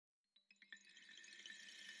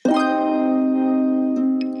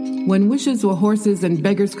when wishes were horses and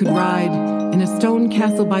beggars could ride, in a stone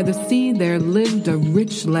castle by the sea there lived a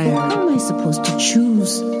rich lad. How am I supposed to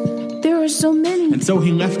choose? There are so many. And so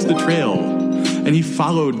he left the trail, and he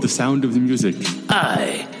followed the sound of the music.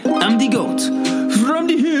 I am the goat from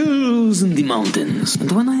the hills and the mountains. And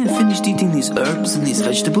when I have finished eating these herbs and these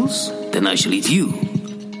vegetables, then I shall eat you,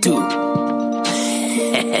 too.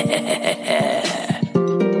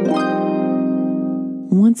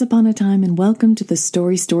 Once upon a time, and welcome to the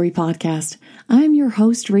Story Podcast. I'm your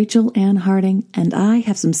host, Rachel Ann Harding, and I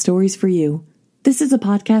have some stories for you. This is a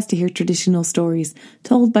podcast to hear traditional stories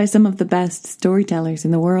told by some of the best storytellers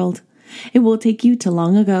in the world. It will take you to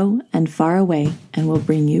long ago and far away and will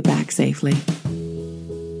bring you back safely.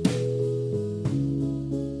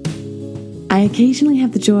 I occasionally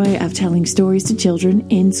have the joy of telling stories to children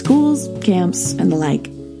in schools, camps, and the like.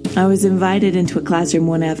 I was invited into a classroom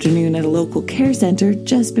one afternoon at a local care center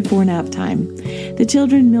just before nap time. The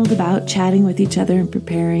children milled about, chatting with each other and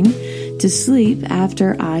preparing to sleep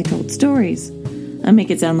after I told stories. I make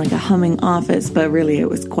it sound like a humming office, but really it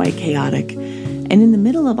was quite chaotic. And in the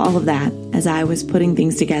middle of all of that, as I was putting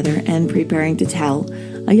things together and preparing to tell,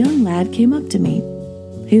 a young lad came up to me.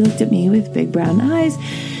 He looked at me with big brown eyes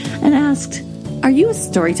and asked, "Are you a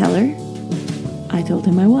storyteller?" I told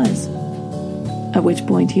him I was. At which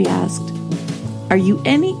point he asked, "Are you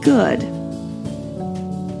any good?"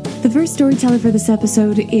 The first storyteller for this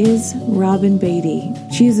episode is Robin Beatty.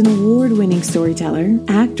 She is an award-winning storyteller,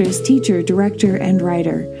 actress, teacher, director, and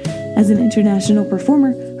writer. As an international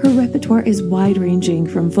performer, her repertoire is wide-ranging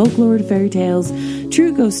from folklore to fairy tales,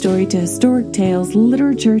 true ghost story to historic tales,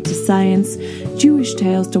 literature to science, Jewish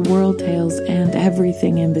tales to world tales, and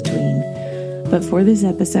everything in between. But for this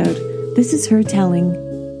episode, this is her telling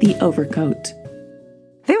The Overcoat.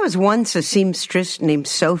 There was once a seamstress named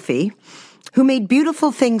Sophie who made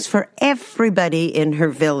beautiful things for everybody in her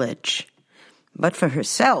village. But for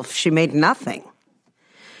herself, she made nothing.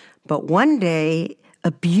 But one day,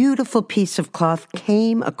 a beautiful piece of cloth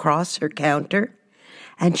came across her counter,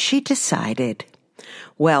 and she decided,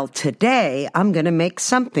 well, today I'm going to make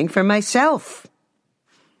something for myself.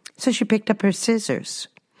 So she picked up her scissors.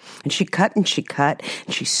 And she cut and she cut,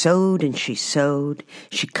 and she sewed and she sewed.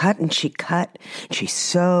 She cut and she cut, and she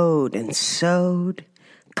sewed and sewed.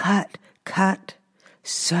 Cut, cut,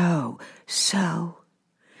 sew, sew.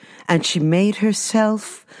 And she made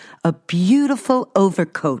herself a beautiful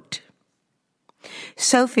overcoat.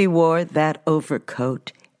 Sophie wore that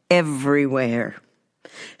overcoat everywhere.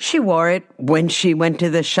 She wore it when she went to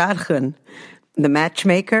the shadchan, the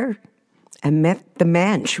matchmaker, and met the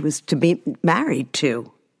man she was to be married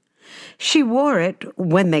to. She wore it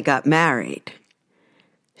when they got married.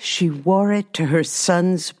 She wore it to her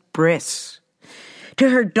son's bris, to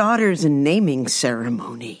her daughter's naming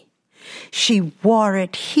ceremony. She wore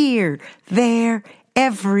it here, there,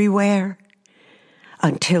 everywhere,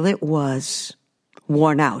 until it was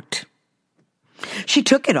worn out. She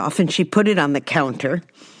took it off and she put it on the counter,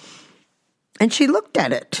 and she looked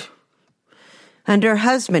at it. And her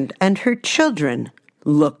husband and her children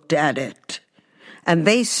looked at it. And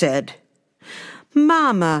they said,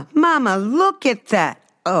 Mama, look at that.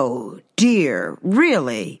 Oh, dear,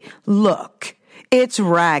 really, look, it's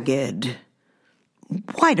ragged.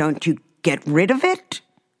 Why don't you get rid of it?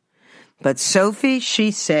 But Sophie,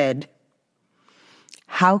 she said,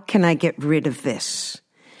 how can I get rid of this?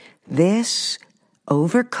 This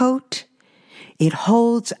overcoat, it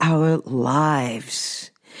holds our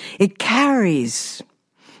lives. It carries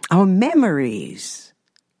our memories.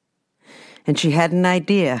 And she had an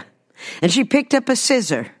idea, and she picked up a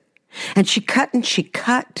scissor, and she cut and she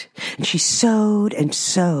cut, and she sewed and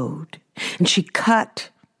sewed, and she cut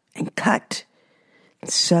and cut, and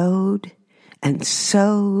sewed and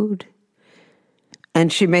sewed,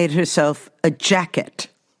 and she made herself a jacket.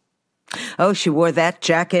 Oh, she wore that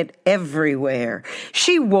jacket everywhere.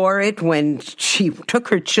 She wore it when she took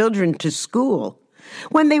her children to school,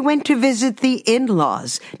 when they went to visit the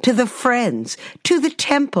in-laws, to the friends, to the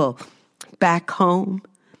temple, back home.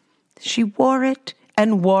 She wore it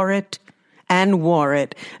and wore it and wore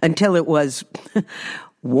it until it was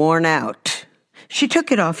worn out. She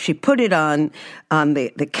took it off, she put it on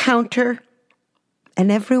the counter,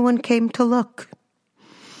 and everyone came to look.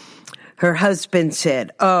 Her husband said,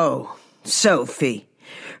 "Oh, Sophie."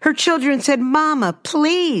 Her children said, "Mama,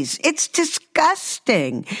 please, it's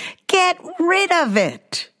disgusting. Get rid of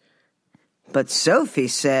it." But Sophie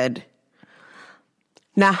said,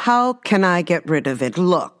 "Now how can I get rid of it?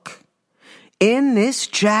 Look, in this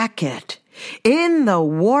jacket, in the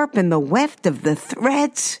warp and the weft of the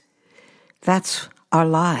threads, that's our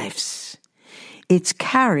lives. It's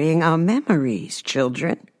carrying our memories,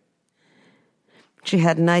 children. She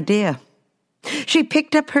had an idea. She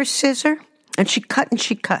picked up her scissor, and she cut and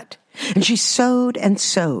she cut, and she sewed and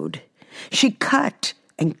sewed. She cut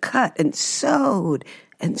and cut and sewed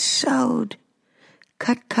and sewed.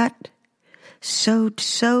 Cut, cut, sewed,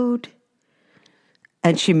 sewed,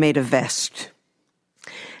 and she made a vest.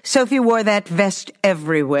 Sophie wore that vest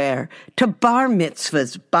everywhere, to bar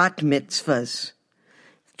mitzvahs, bat mitzvahs,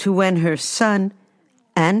 to when her son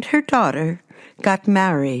and her daughter got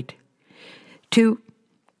married, to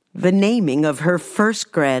the naming of her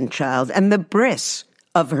first grandchild and the bris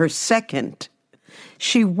of her second.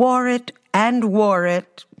 She wore it and wore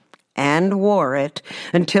it and wore it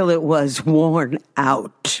until it was worn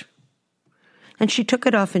out. And she took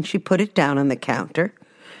it off and she put it down on the counter.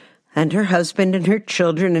 And her husband and her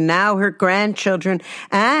children and now her grandchildren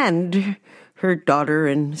and her daughter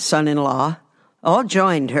and son-in-law all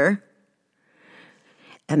joined her.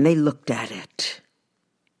 And they looked at it.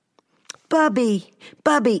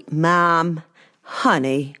 Bubby, Mom,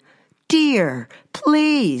 honey, dear,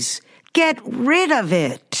 please, get rid of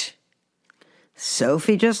it.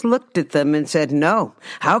 Sophie just looked at them and said, no,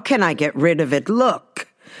 how can I get rid of it? Look,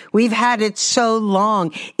 we've had it so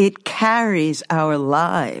long, it carries our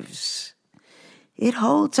lives. It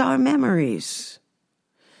holds our memories.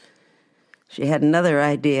 She had another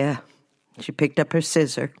idea. She picked up her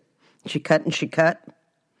scissor. She cut and she cut.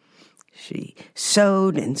 She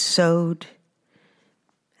sewed and sewed.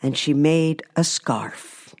 And she made a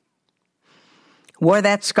scarf. Wore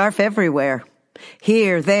that scarf everywhere.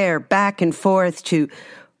 Here, there, back and forth to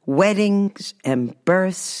weddings and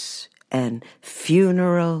births and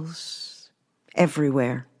funerals.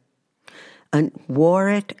 Everywhere. And wore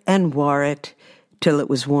it till it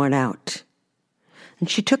was worn out. And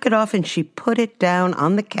she took it off and she put it down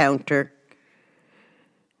on the counter.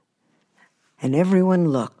 And everyone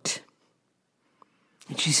looked.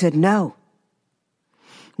 And she said, no,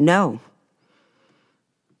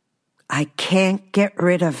 I can't get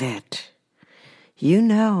rid of it. You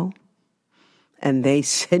know. And they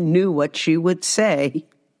knew what she would say.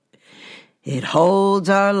 It holds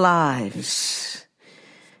our lives.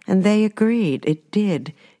 And they agreed. It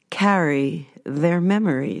did carry their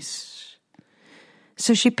memories.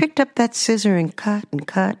 So she picked up that scissor and cut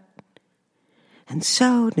and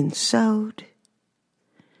sewed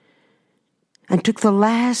and took the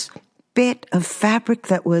last bit of fabric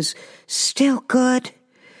that was still good,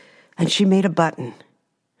 and she made a button.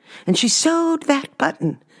 And she sewed that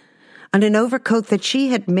button on an overcoat that she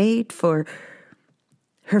had made for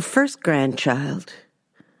her first grandchild,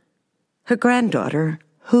 her granddaughter,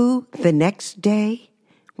 who the next day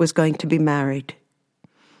was going to be married.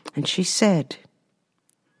 And she said,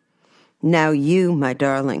 now you, my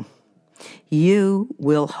darling, you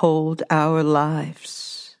will hold our lives.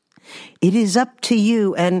 It is up to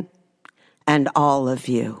you and all of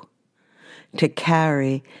you to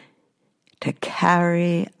carry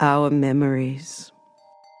our memories.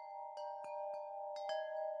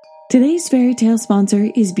 Today's fairy tale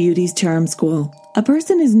sponsor is Beauty's Charm School. A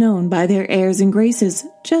person is known by their airs and graces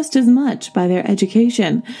just as much by their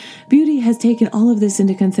education. Beauty has taken all of this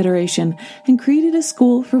into consideration and created a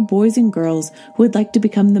school for boys and girls who would like to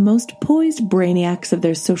become the most poised brainiacs of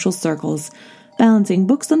their social circles. Balancing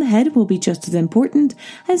books on the head will be just as important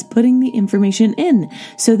as putting the information in,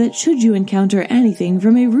 so that should you encounter anything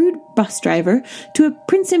from a rude bus driver to a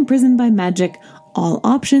prince imprisoned by magic, all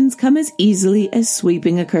options come as easily as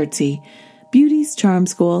sweeping a curtsy. Beauty's Charm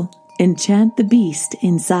School. Enchant the beast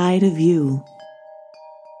inside of you.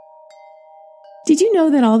 Did you know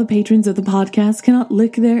that all the patrons of the podcast cannot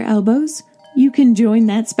lick their elbows? You can join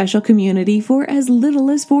that special community for as little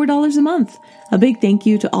as $4 a month. A big thank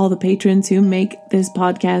you to all the patrons who make this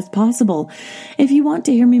podcast possible. If you want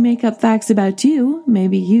to hear me make up facts about you,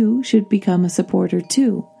 maybe you should become a supporter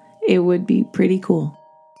too. It would be pretty cool.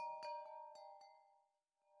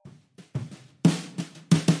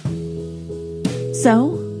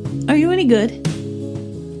 So, are you any good?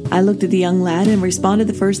 I looked at the young lad and responded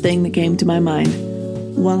the first thing that came to my mind.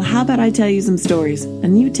 Well, how about I tell you some stories,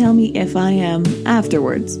 and you tell me if I am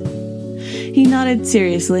afterwards. He nodded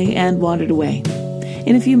seriously and wandered away.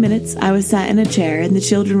 In a few minutes, I was sat in a chair and the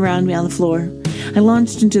children around me on the floor. I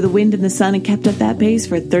launched into the wind and the sun and kept up that pace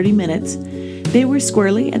for 30 minutes. They were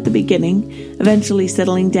squirrely at the beginning, eventually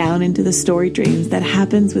settling down into the story dreams that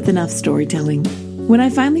happens with enough storytelling. When I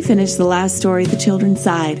finally finished the last story, the children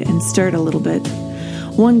sighed and stirred a little bit.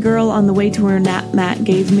 One girl on the way to her nap mat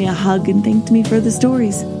gave me a hug and thanked me for the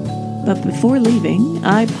stories. But before leaving,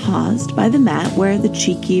 I paused by the mat where the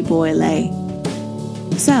cheeky boy lay.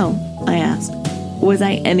 So, I asked, was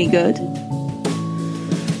I any good?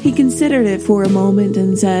 He considered it for a moment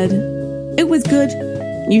and said, It was good.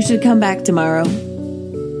 You should come back tomorrow."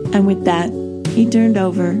 And with that, he turned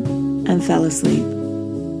over and fell asleep.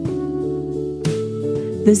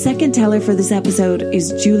 The second teller for this episode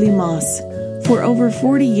is Julie Moss. For over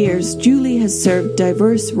 40 years, Julie has served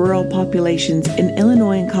diverse rural populations in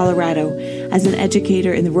Illinois and Colorado as an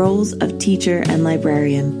educator in the roles of teacher and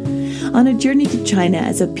librarian. On a journey to China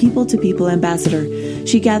as a people-to-people ambassador,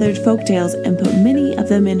 she gathered folktales and put many of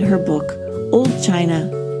them in her book, Old China,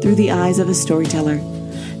 through the eyes of a storyteller.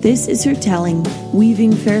 This is her telling,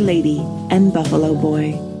 Weaving Fair Lady and Buffalo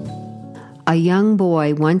Boy. A young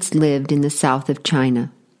boy once lived in the south of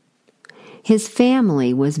China. His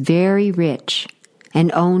family was very rich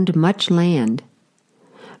and owned much land.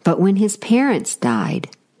 But when his parents died,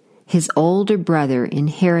 his older brother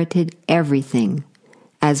inherited everything,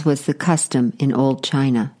 as was the custom in old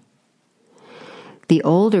China. The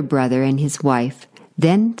older brother and his wife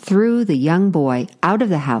then threw the young boy out of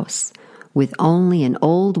the house with only an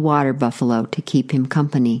old water buffalo to keep him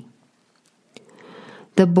company.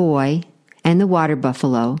 The boy and the water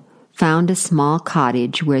buffalo found a small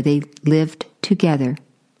cottage where they lived together.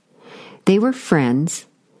 They were friends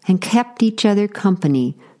and kept each other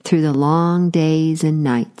company through the long days and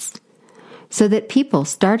nights, so that people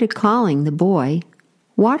started calling the boy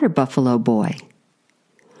Water Buffalo Boy.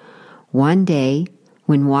 One day,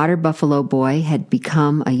 when Water Buffalo Boy had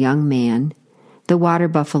become a young man, the water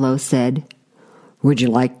buffalo said, "Would you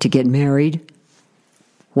like to get married?"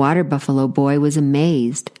 Water Buffalo Boy was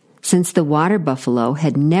amazed, since the water buffalo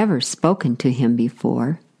had never spoken to him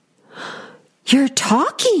before. "You're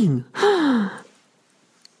talking!"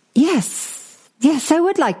 Yes, I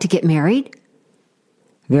would like to get married."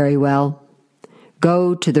 "Very well.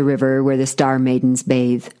 Go to the river where the star maidens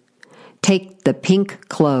bathe. Take the pink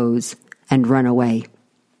clothes and run away."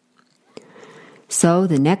 So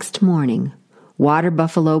the next morning, Water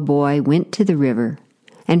Buffalo Boy went to the river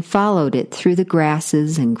and followed it through the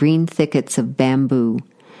grasses and green thickets of bamboo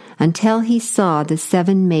until he saw the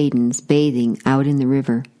 7 maidens bathing out in the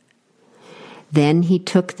river. Then he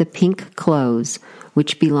took the pink clothes,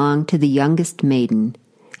 which belonged to the youngest maiden,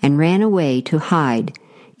 and ran away to hide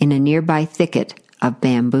in a nearby thicket of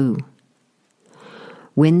bamboo.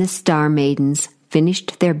 When the star maidens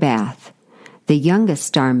finished their bath, the youngest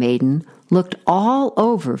star maiden looked all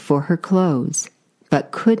over for her clothes,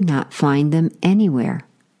 but could not find them anywhere.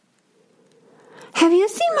 "Have you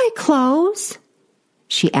seen my clothes?"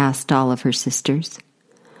 she asked all of her sisters,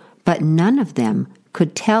 but none of them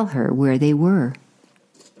could tell her where they were.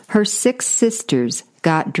 Her 6 sisters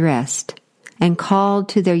got dressed and called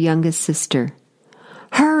to their youngest sister,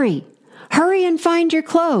 "Hurry! Hurry and find your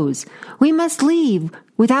clothes! We must leave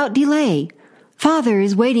without delay. Father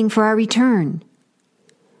is waiting for our return."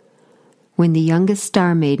 When the youngest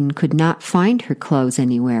star maiden could not find her clothes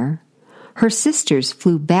anywhere, her sisters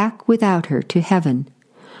flew back without her to heaven,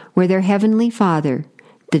 where their heavenly father,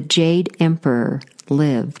 the Jade Emperor,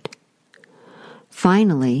 lived.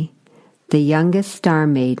 Finally, the youngest star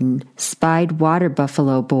maiden spied Water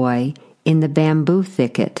Buffalo Boy in the bamboo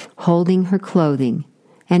thicket, holding her clothing,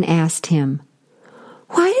 and asked him,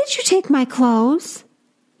 "Why did you take my clothes?"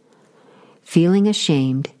 Feeling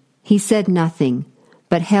ashamed, he said nothing,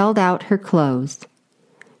 but held out her clothes.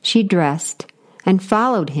 She dressed and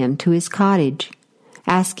followed him to his cottage,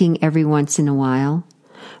 asking every once in a while,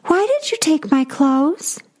 "Why did you take my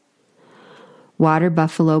clothes?" Water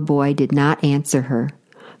Buffalo Boy did not answer her,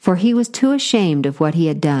 for he was too ashamed of what he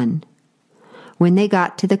had done. When they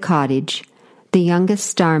got to the cottage, the youngest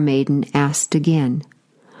star maiden asked again,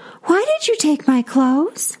 "Why did you take my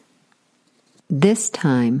clothes?" This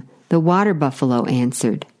time, the water buffalo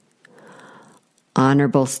answered,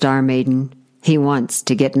 "Honorable star maiden, he wants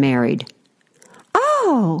to get married."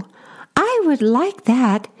 "Oh, I would like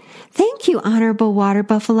that. Thank you, Honorable Water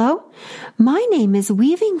Buffalo. My name is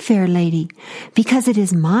Weaving Fair Lady, because it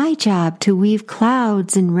is my job to weave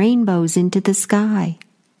clouds and rainbows into the sky."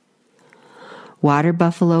 Water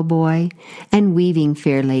Buffalo Boy and Weaving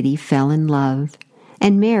Fair Lady fell in love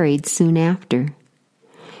and married soon after.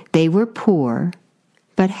 They were poor,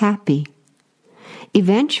 but happy.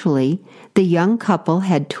 Eventually, the young couple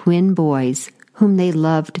had twin boys whom they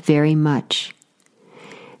loved very much.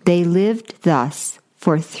 They lived thus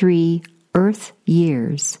for 3 Earth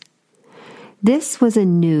years. This was a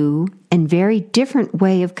new and very different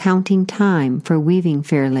way of counting time for Weaving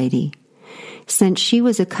Fair Lady, since she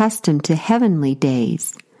was accustomed to heavenly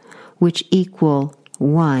days, which equal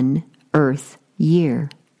 1 Earth year.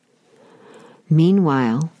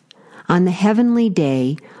 Meanwhile, on the heavenly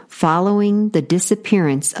day following the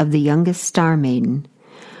disappearance of the youngest star maiden,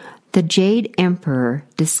 the Jade Emperor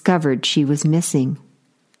discovered she was missing.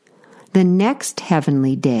 The next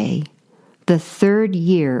heavenly day, the 3rd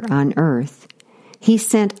year on earth, he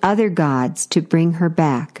sent other gods to bring her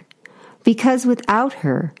back, because without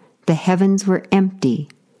her the heavens were empty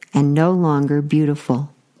and no longer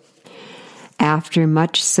beautiful. After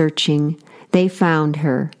much searching, they found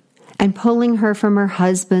her, and pulling her from her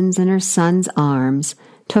husband's and her son's arms,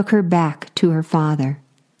 took her back to her father.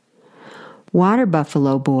 Water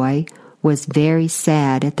Buffalo Boy was very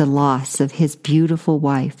sad at the loss of his beautiful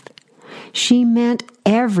wife. She meant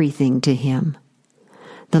everything to him.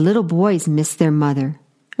 The little boys missed their mother,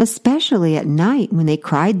 especially at night when they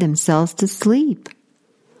cried themselves to sleep.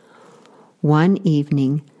 One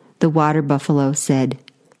evening, the water buffalo said,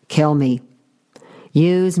 "Kill me.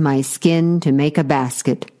 Use my skin to make a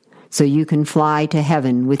basket, so you can fly to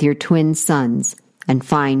heaven with your twin sons and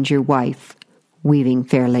find your wife, Weaving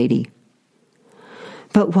Fair Lady."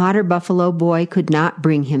 But Water Buffalo Boy could not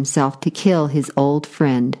bring himself to kill his old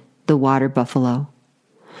friend, the water buffalo.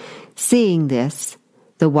 Seeing this,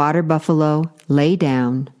 the water buffalo lay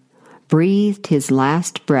down, breathed his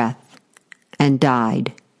last breath, and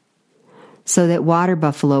died, so that Water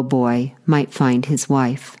Buffalo Boy might find his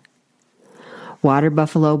wife. Water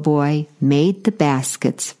Buffalo Boy made the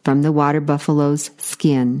baskets from the water buffalo's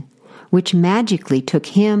skin, which magically took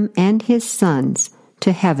him and his sons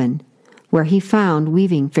to heaven, where he found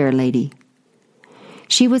Weaving Fair Lady.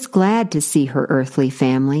 She was glad to see her earthly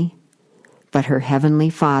family, but her heavenly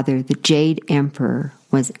father, the Jade Emperor,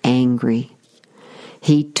 was angry.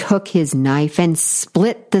 He took his knife and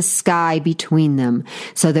split the sky between them,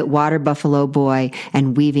 so that Water Buffalo Boy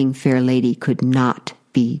and Weaving Fair Lady could not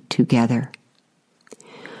be together.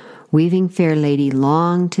 Weaving Fair Lady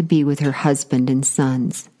longed to be with her husband and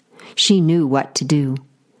sons. She knew what to do.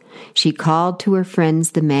 She called to her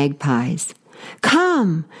friends the magpies.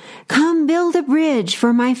 Come build a bridge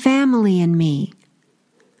for my family and me."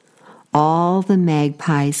 All the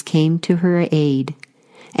magpies came to her aid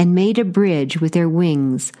and made a bridge with their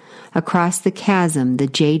wings across the chasm the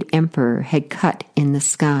Jade Emperor had cut in the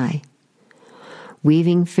sky.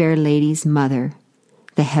 Weaving Fair Lady's mother,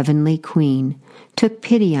 the heavenly queen, took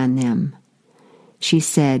pity on them. She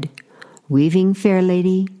said, "Weaving Fair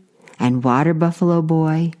Lady and Water Buffalo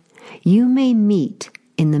Boy, you may meet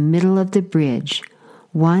in the middle of the bridge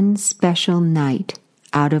one special night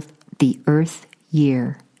out of the earth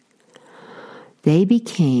year." They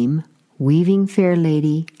became Weaving Fair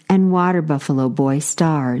Lady and Water Buffalo Boy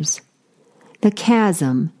stars. The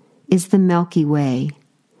chasm is the Milky Way.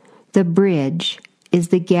 The bridge is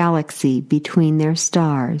the galaxy between their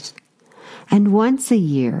stars. And once a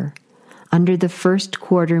year, under the 1st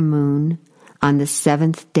quarter moon, on the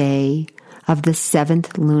 7th day of the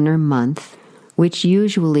 7th lunar month, which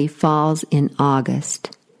usually falls in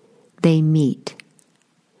August, they meet.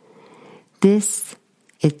 This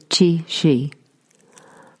is Qi-Shi,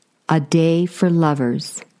 a day for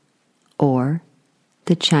lovers, or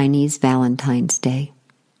the Chinese Valentine's Day.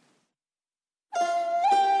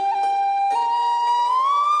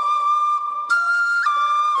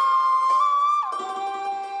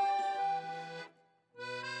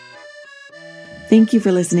 Thank you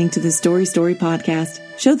for listening to the Story Story podcast.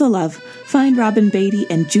 Show the love. Find Robin Beatty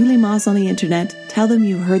and Julie Moss on the internet. Tell them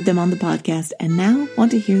you heard them on the podcast and now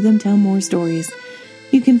want to hear them tell more stories.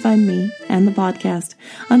 You can find me and the podcast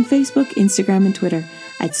on Facebook, Instagram, and Twitter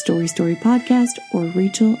at Story Story Podcast or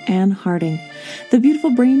Rachel Ann Harding. The beautiful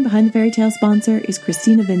brain behind the fairy tale sponsor is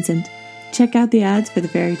Christina Vincent. Check out the ads for the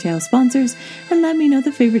fairy tale sponsors and let me know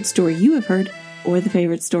the favorite story you have heard or the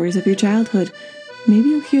favorite stories of your childhood. Maybe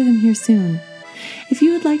you'll hear them here soon. If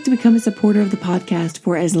you would like to become a supporter of the podcast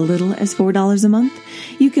for as little as $4 a month,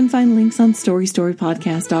 you can find links on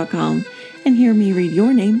StoryStoryPodcast.com and hear me read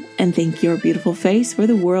your name and thank your beautiful face for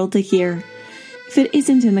the world to hear. If it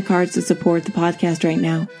isn't in the cards to support the podcast right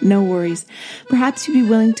now, no worries. Perhaps you'd be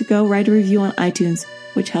willing to go write a review on iTunes,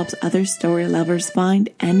 which helps other story lovers find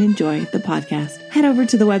and enjoy the podcast. Head over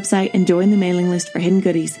to the website and join the mailing list for hidden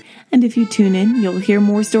goodies. And if you tune in, you'll hear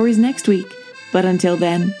more stories next week. But until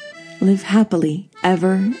then, live happily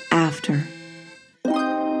ever after.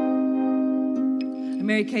 And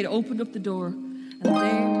Mary Kate opened up the door, and there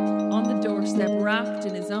on the doorstep, wrapped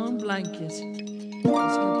in his own blanket,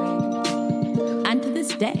 was her baby. And to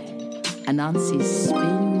this day, Anansi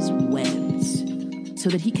spins webs so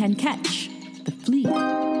that he can catch the flea,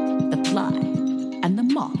 the fly, and the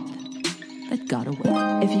moth that got away.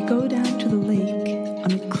 If you go down to the lake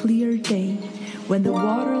on a clear day, when the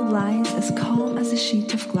water lies as calm as a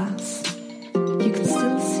sheet of glass, you can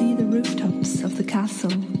still see the rooftops of the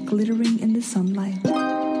castle glittering in the sunlight.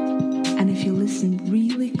 And if you listen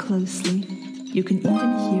really closely, you can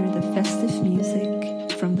even hear the festive